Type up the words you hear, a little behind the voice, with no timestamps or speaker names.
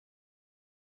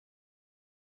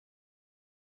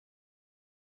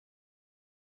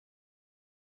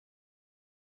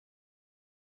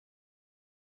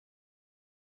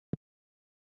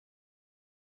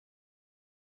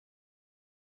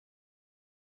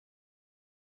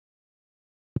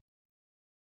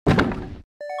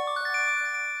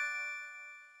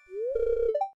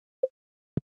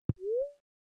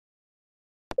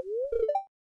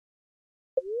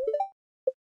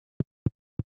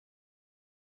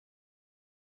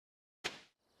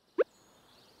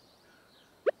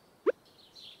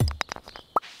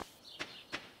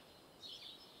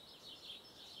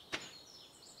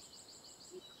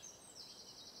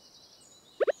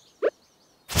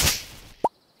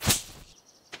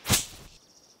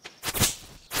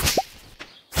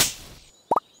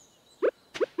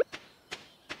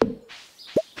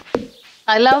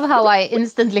I love how I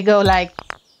instantly go like,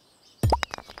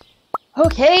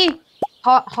 okay,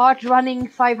 heart running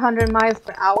 500 miles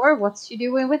per hour. What's she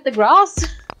doing with the grass?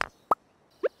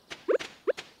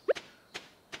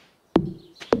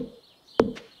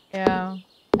 Yeah.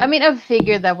 I mean, I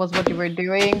figured that was what you were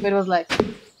doing, but it was like,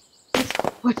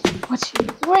 what's she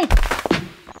doing?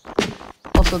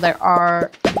 Also, there are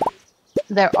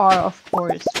of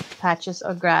course patches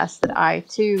of grass that I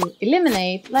too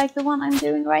eliminate, like the one I'm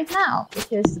doing right now,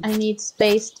 because I need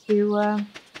space to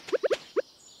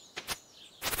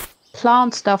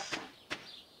plant stuff.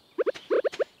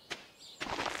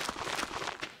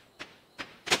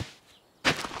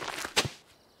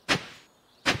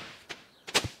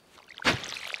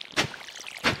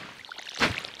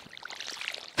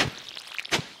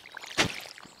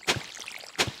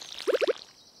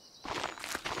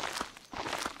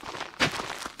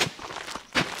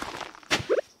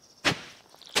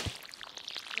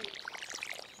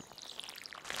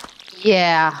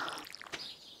 Yeah,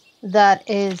 that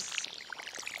is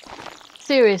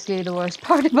seriously the worst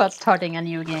part about starting a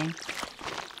new game.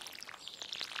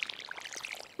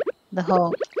 The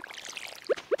whole...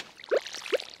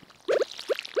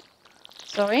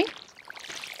 Sorry?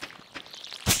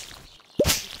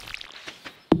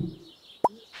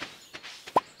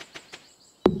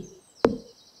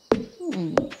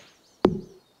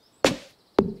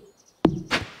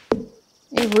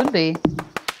 It would be.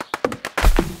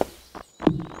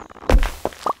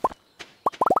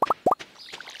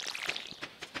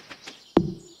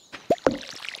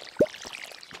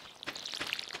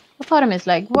 The bottom is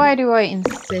like, why do I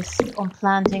insist on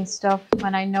planting stuff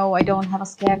when I know I don't have a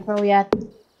scarecrow yet?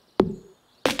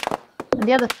 And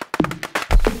the other...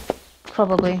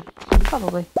 Probably.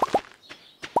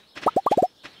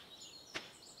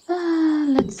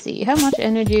 Let's see, how much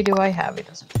energy do I have? It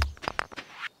doesn't...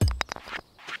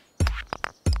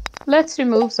 Let's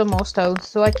remove some more stones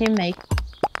so I can make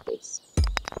this.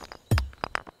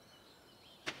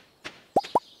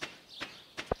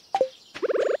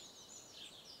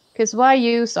 Because why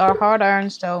use our hard iron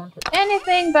stone for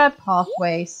anything but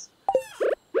pathways?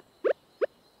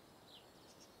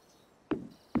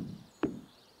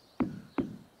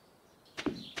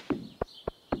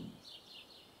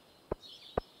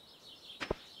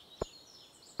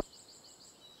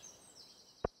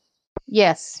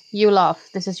 Yes, you laugh.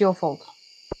 This is your fault.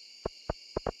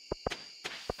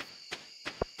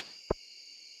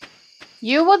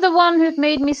 You were the one who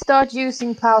made me start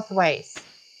using pathways.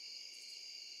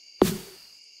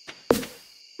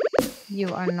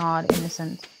 You are not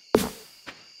innocent.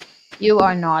 You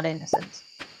are not innocent.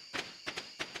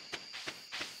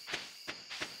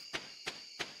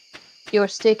 Your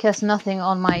stick has nothing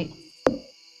on my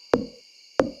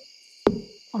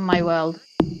world.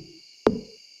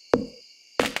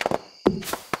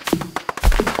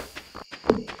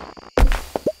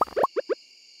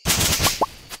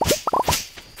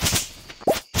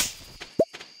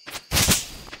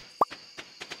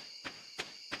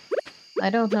 I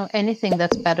don't know anything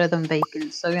that's better than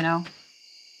bacon, so you know.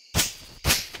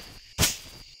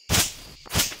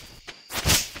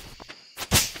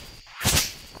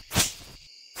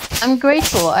 I'm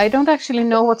grateful. I don't actually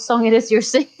know what song it is you're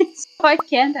singing, so I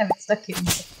can't have it stuck in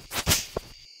me.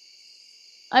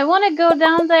 I want to go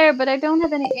down there, but I don't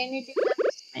have any energy left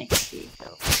to make me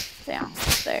go down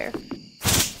there.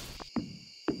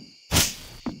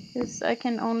 Because I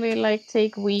can only like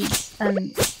take weeds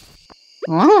and...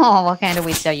 Oh, what kind of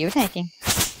weeds are you taking?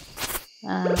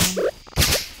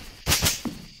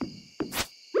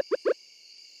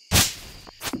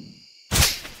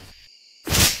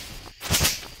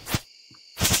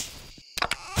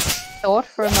 Thought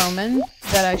for a moment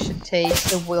that I should take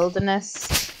the wilderness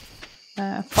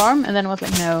farm, and then was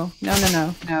like, no,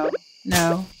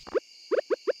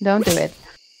 don't do it.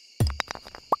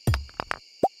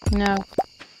 No.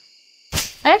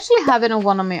 I actually have it on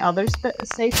one of my other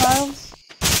save files.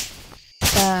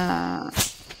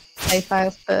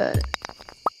 But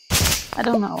I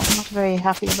don't know, I'm not very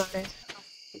happy about it.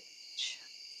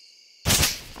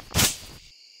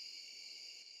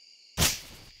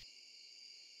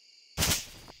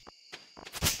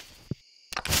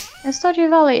 And Stardew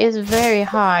Valley is very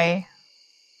high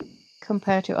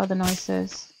compared to other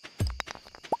noises.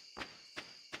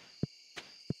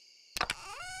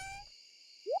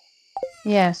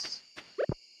 Yes.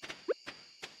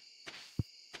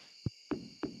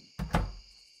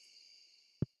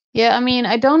 Yeah, I mean,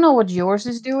 I don't know what yours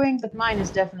is doing, but mine is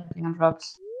definitely on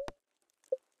drugs.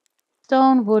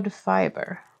 Stone, wood,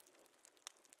 fiber.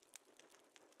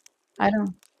 I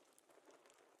don't...